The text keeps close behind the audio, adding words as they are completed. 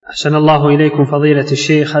أحسن الله إليكم فضيلة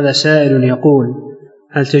الشيخ. هذا سائل يقول: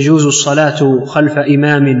 هل تجوز الصلاة خلف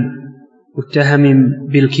إمام متهم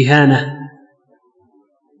بالكهانة؟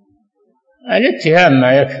 الاتهام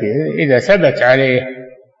ما يكفي. إذا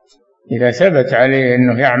ثبت عليه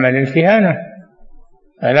أنه يعمل الكهانة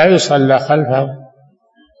فلا يصلى خلفه،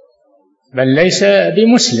 بل ليس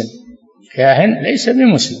بمسلم، كاهن ليس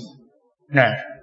بمسلم. نعم.